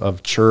life,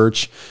 of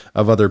church,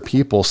 of other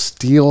people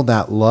steal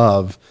that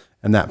love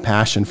and that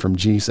passion from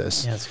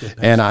Jesus. Yeah, that's good.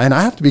 And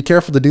I have to be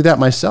careful to do that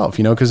myself,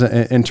 because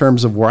in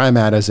terms of where I'm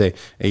at as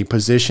a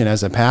position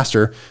as a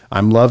pastor,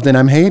 I'm loved and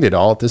I'm hated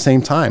all at the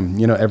same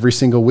time. Every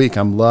single week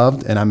I'm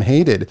loved and I'm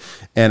hated.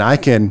 And I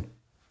can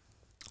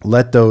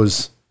let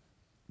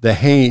the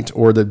hate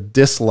or the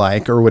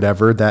dislike or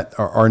whatever that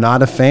are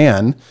not a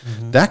fan,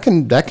 that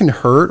can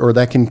hurt, or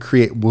that can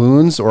create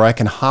wounds, or I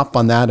can hop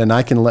on that and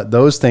I can let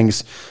those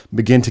things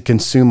begin to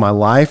consume my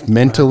life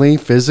mentally,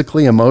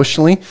 physically,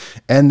 emotionally.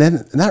 And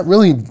then that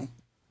really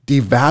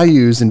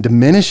devalues and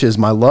diminishes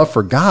my love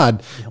for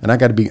God. And I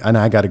got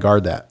to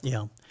guard that.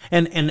 Yeah.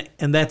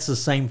 And that's the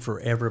same for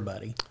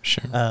everybody.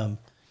 Sure.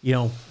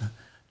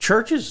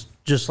 Church is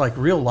just like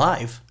real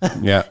life.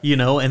 Yeah.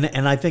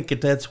 And I think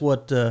that's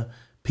what,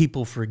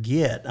 people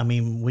forget. I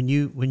mean, when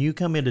you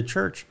come into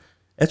church,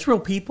 it's real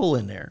people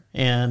in there,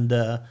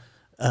 and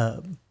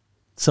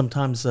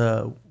sometimes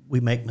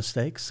we make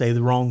mistakes, say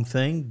the wrong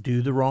thing,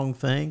 do the wrong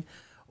thing,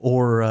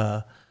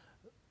 or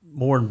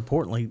more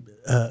importantly,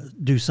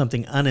 do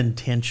something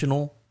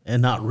unintentional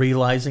and not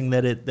realizing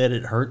that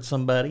it hurt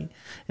somebody.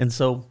 And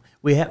so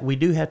we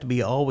do have to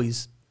be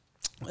always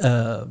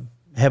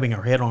having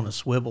our head on a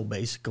swivel,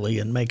 basically,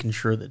 and making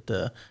sure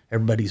that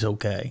everybody's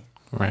okay.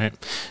 Right.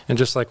 And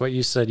just like what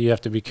you said, you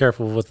have to be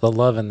careful with the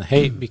love and the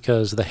hate,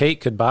 because the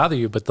hate could bother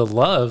you, but the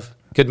love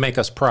could make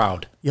us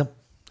proud. Yep.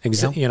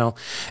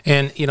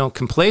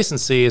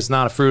 Complacency is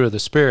not a fruit of the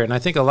Spirit. And I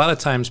think a lot of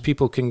times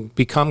people can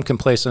become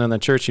complacent in the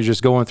church. You're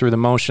just going through the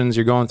motions.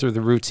 You're going through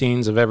the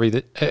routines of every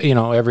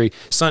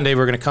Sunday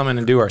we're going to come in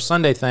and do our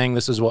Sunday thing.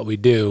 This is what we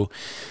do.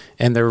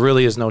 And there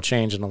really is no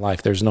change in the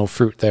life. There's no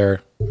fruit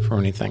there for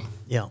anything.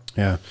 Yeah.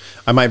 Yeah.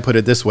 I might put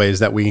it this way, is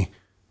that we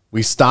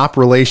stop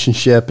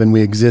relationship and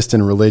we exist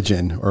in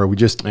religion, or we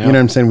just, you know what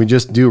I'm saying? We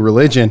just do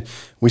religion.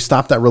 We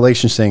stop that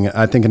relationship thing.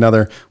 I think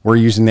we're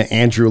using the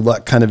Andrew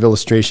Luck kind of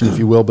illustration, if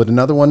you will, but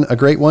another one, a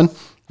great one,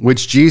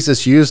 which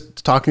Jesus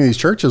used talking to these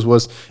churches,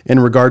 was in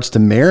regards to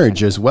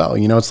marriage as well.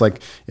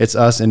 It's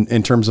us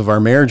in terms of our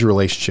marriage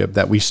relationship,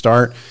 that we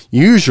start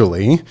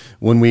usually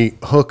when we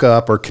hook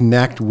up or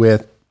connect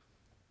with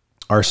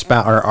our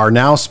spouse, our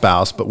now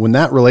spouse. But when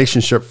that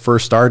relationship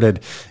first started,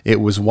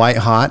 it was white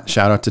hot.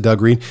 Shout out to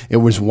Doug Reed. It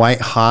was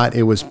white hot.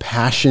 It was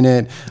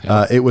passionate.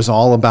 It was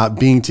all about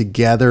being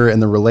together in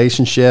the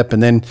relationship.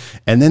 And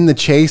then the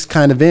chase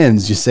kind of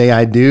ends. You say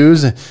I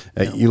do's.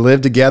 You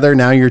live together.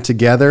 Now you're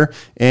together.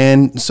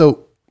 And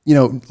so,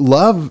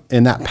 love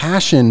and that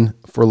passion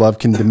for love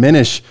can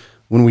diminish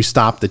when we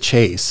stop the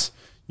chase.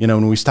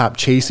 When we stop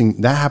chasing.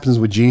 That happens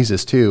with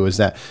Jesus too, is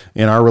that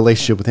in our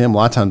relationship with him, a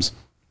lot of times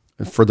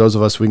for those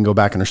of us, we can go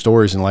back in our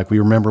stories and like, we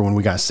remember when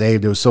we got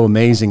saved, it was so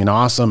amazing and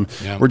awesome.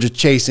 Yeah. We're just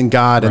chasing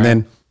God. And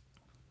then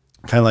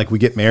kind of like we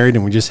get married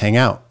and we just hang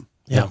out.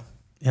 Yeah.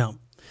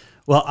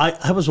 Well,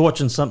 I was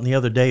watching something the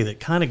other day that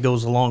kind of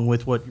goes along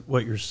with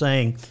what you're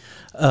saying.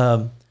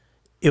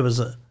 It was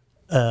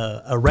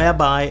a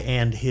rabbi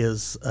and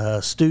his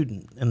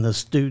student, and the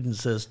student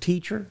says,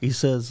 "Teacher," he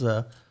says,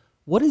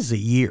 "what is a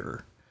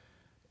year?"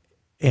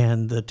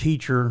 And the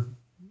teacher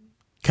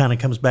kind of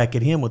comes back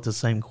at him with the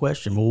same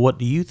question. Well, what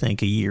do you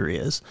think a year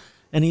is?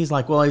 And he's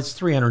like, well, it's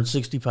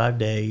 365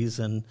 days,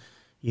 and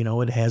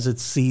it has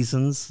its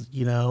seasons,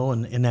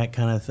 and that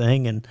kind of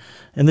thing. And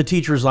the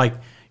teacher's like,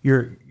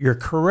 you're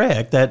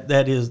correct.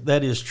 That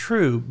is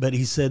true. But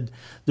he said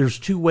there's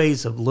two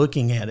ways of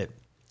looking at it.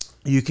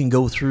 You can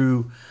go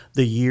through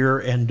the year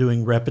and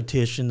doing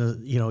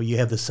repetition. You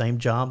have the same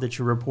job that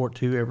you report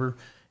to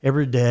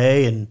every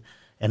day, and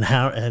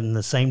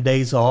the same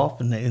days off,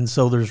 and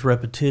so there's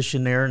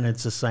repetition there, and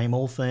it's the same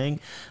old thing,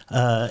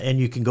 and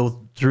you can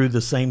go through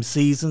the same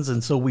seasons,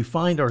 and so we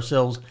find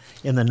ourselves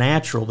in the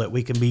natural that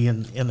we can be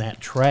in that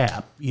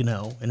trap,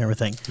 and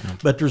everything. Yeah.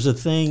 But there's a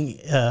thing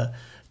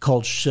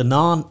called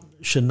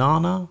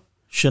Shanana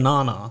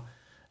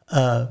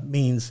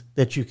means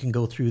that you can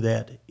go through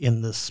that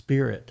in the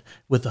Spirit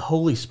with the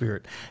Holy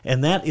Spirit,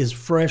 and that is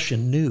fresh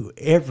and new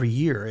every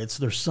year.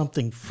 There's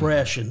something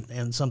fresh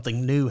and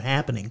something new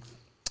happening.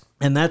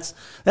 And that's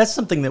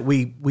something that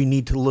we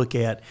need to look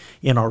at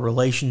in our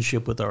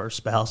relationship with our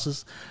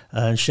spouses.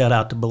 And shout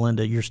out to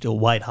Belinda, you're still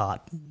white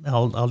hot.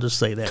 I'll just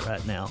say that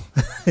right now.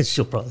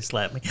 She'll probably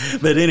slap me,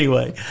 but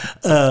anyway,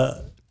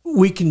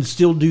 we can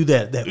still do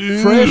that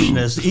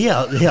freshness.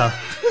 Yeah.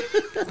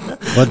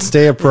 Let's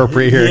stay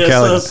appropriate here,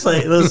 yes,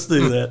 Kelly. Let's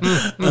do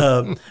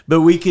that.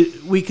 But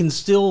we can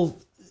still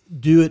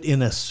do it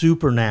in a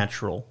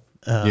supernatural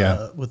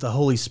with the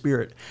Holy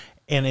Spirit,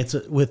 and it's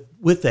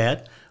with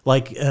that.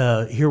 Like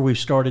here, we've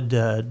started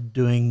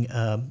doing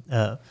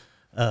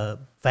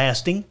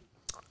fasting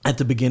at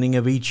the beginning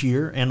of each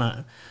year,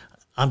 and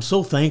I'm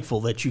so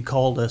thankful that you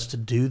called us to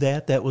do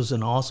that. That was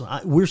an awesome.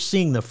 We're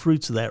seeing the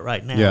fruits of that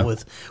right now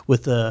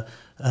with the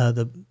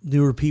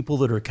newer people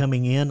that are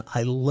coming in.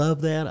 I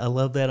love that. I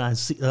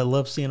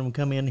love seeing them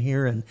come in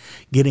here and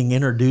getting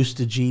introduced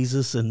to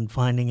Jesus and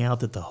finding out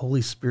that the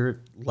Holy Spirit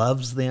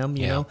loves them.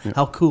 You know,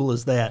 how cool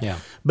is that? Yeah.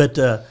 But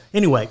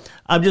anyway,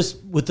 I'm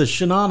just with the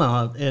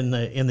Shanana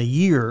in the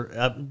year.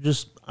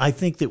 I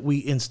think that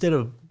we, instead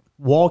of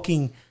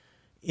walking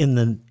in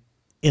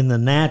the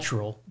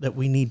natural, that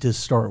we need to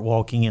start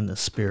walking in the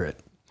Spirit.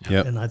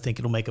 Yep. And I think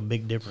it'll make a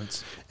big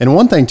difference. And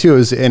one thing, too,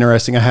 is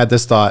interesting. I had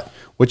this thought,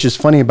 which is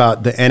funny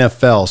about the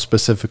NFL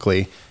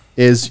specifically,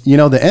 is, the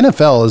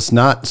NFL is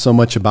not so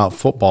much about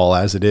football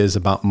as it is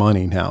about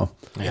money now.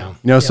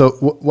 Yeah. So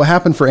what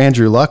happened for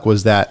Andrew Luck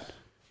was that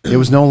it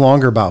was no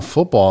longer about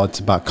football. It's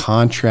about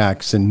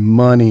contracts and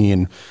money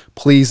and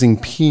pleasing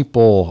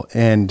people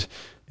and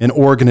an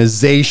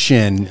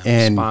organization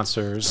and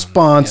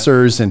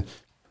sponsors and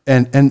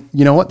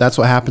you know what? That's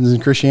what happens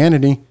in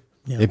Christianity.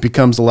 Yeah. It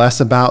becomes less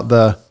about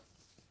the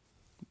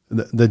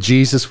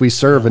Jesus we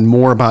serve and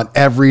more about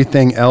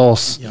everything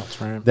else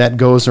that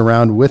goes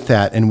around with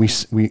that, and we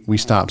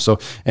stop. So,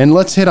 and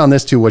let's hit on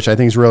this too, which I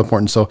think is real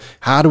important. So,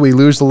 how do we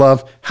lose the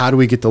love? How do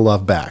we get the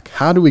love back?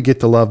 How do we get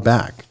the love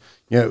back?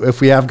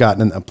 If we have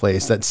gotten in a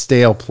place, that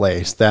stale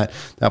place, that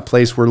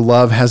place where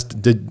love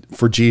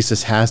for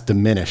Jesus has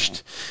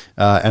diminished.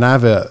 And I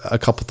have a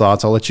couple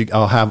thoughts.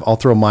 I'll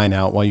throw mine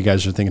out while you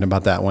guys are thinking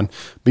about that one.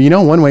 But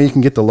one way you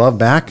can get the love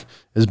back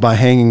is by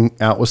hanging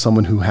out with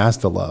someone who has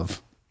the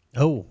love.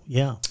 Oh,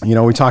 yeah.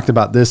 We talked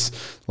about this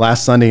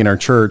last Sunday in our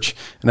church,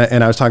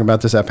 and I was talking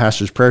about this at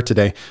Pastor's Prayer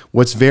today.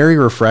 What's very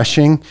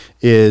refreshing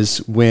is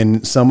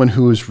when someone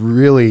who's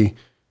really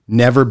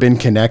never been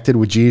connected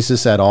with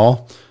Jesus at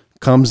all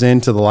comes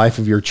into the life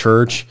of your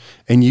church,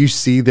 and you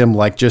see them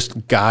like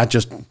God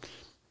just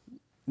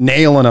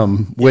nailing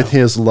them with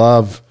his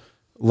love,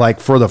 like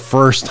for the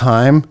first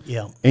time.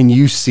 Yeah. And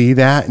you see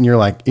that and you're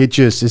like, it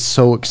just is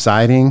so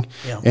exciting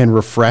and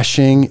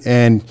refreshing.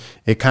 And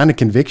it kind of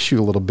convicts you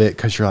a little bit,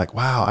 because you're like,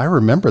 wow, I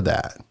remember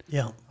that.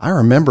 Yeah. I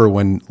remember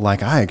when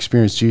I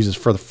experienced Jesus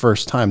for the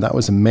first time. That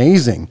was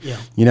amazing. Yeah.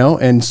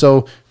 And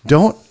so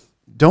don't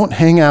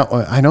hang out.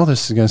 I know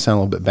this is going to sound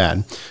a little bit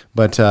bad,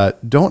 but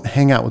don't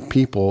hang out with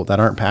people that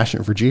aren't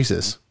passionate for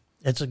Jesus.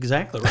 That's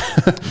exactly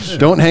right.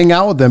 Don't hang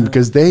out with them,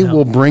 because they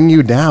will bring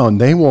you down.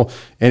 They will.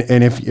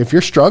 And if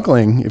you're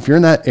struggling, if you're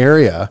in that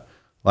area,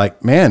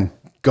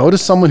 go to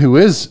someone who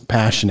is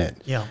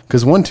passionate. Yeah.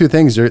 Because two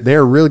things,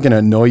 they're really going to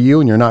annoy you,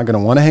 and you're not going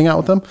to want to hang out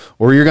with them,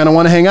 or you're going to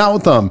want to hang out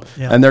with them,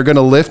 and they're going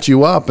to lift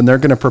you up, and they're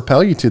going to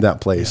propel you to that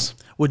place.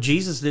 Yeah. Well,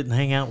 Jesus didn't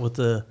hang out with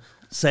the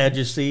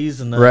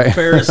Sadducees and the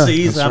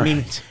Pharisees. I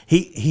mean,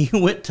 he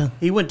went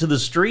to the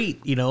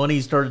street, and he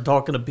started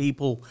talking to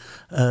people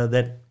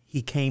that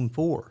he came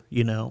for,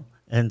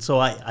 and so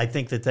I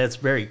think that's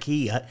very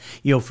key.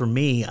 For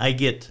me, I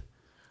get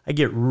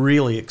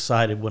really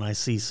excited when I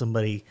see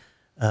somebody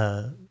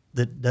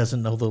that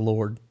doesn't know the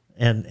Lord,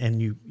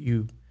 and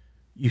you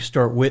you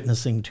start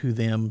witnessing to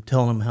them,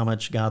 telling them how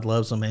much God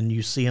loves them, and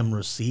you see them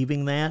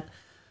receiving that,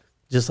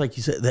 just like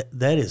you said,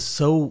 that is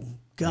so,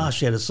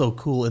 gosh, that is so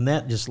cool. And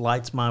that just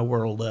lights my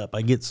world up.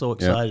 I get so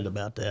excited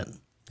about that.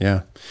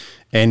 Yeah.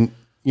 And,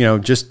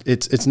 just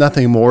it's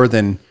nothing more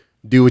than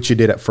do what you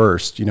did at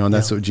first, and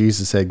that's what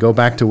Jesus said. Go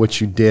back to what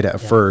you did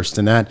at first.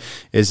 And that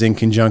is in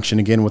conjunction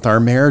again with our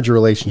marriage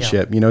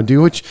relationship. Do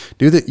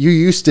that. You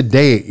used to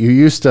date, you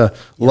used to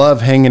love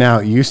hanging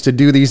out, you used to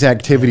do these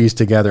activities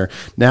together.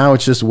 Now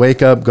it's just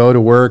wake up, go to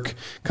work,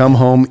 come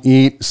home,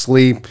 eat,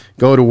 sleep,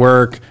 go to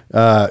work,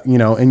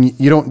 and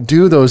you don't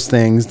do those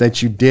things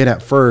that you did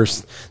at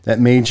first that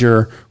made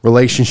your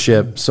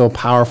relationship so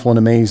powerful and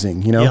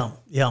amazing,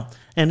 Yeah.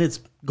 And it's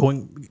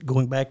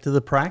going back to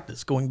the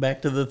practice, going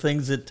back to the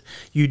things that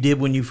you did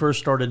when you first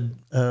started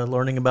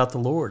learning about the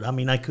Lord. I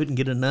mean, I couldn't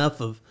get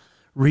enough of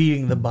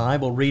reading the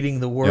Bible, reading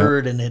the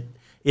Word, and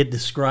it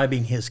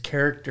describing His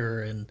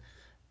character and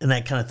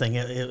that kind of thing.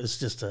 It was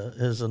just it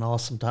was an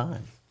awesome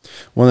time.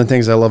 One of the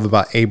things I love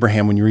about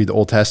Abraham, when you read the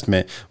Old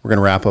Testament, we're going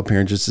to wrap up here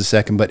in just a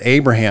second, but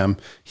Abraham,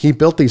 he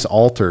built these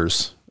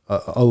altars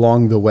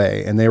along the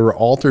way, and they were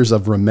altars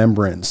of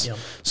remembrance. Yep.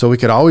 So we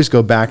could always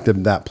go back to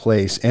that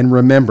place and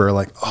remember,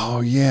 like,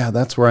 oh yeah,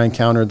 that's where I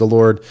encountered the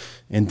Lord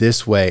in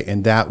this way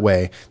and that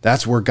way.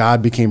 That's where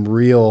God became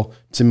real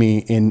to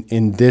me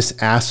in this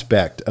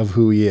aspect of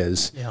who He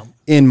is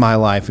in my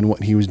life and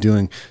what He was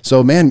doing.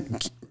 So man,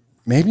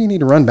 maybe you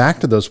need to run back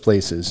to those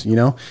places.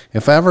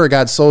 If I ever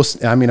got so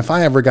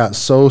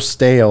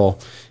stale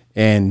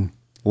and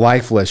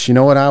lifeless, you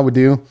know what I would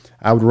do?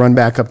 I would run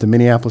back up to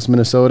Minneapolis,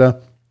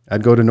 Minnesota.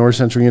 I'd go to North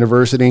Central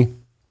University,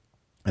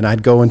 and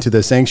I'd go into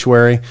the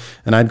sanctuary,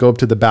 and I'd go up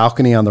to the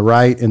balcony on the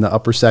right in the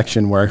upper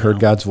section where I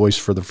heard God's voice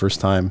for the first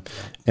time,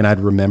 and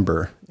I'd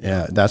remember.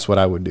 Yeah, that's what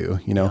I would do,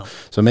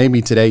 So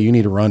maybe today you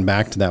need to run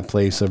back to that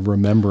place of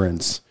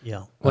remembrance.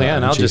 Yeah. Well,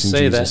 and I'll just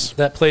say Jesus.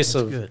 that place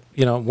That's of,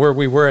 good. where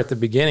we were at the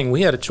beginning,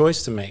 we had a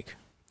choice to make.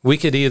 We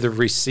could either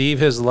receive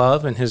His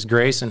love and His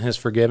grace and His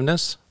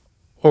forgiveness,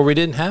 or we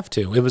didn't have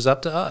to. It was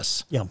up to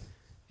us. Yeah.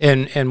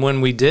 And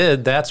when we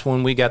did, that's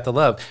when we got the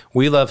love.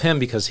 We love Him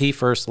because He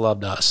first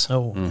loved us.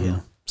 Oh, yeah.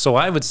 So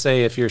I would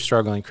say, if you're a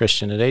struggling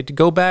Christian today, to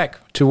go back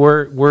to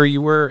where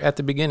you were at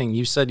the beginning.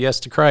 You said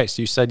yes to Christ.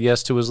 You said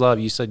yes to His love.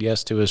 You said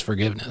yes to His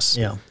forgiveness.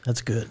 Yeah,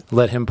 that's good.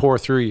 Let Him pour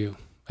through you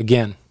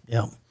again.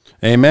 Yeah.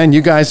 Amen.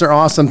 You guys are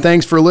awesome.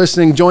 Thanks for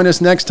listening. Join us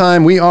next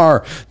time. We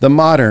are the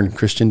Modern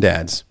Christian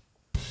Dads.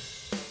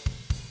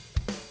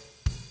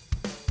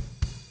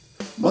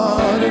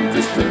 Modern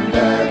Christian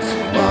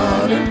Dads,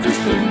 Modern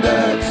Christian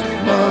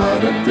Dads,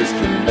 Modern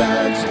Christian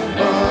Dads,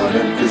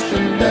 Modern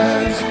Christian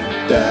Dads,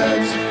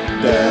 Dads.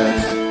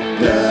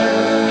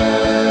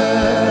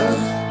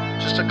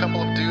 Just a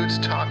couple of dudes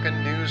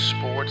talking news,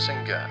 sports,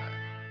 and God.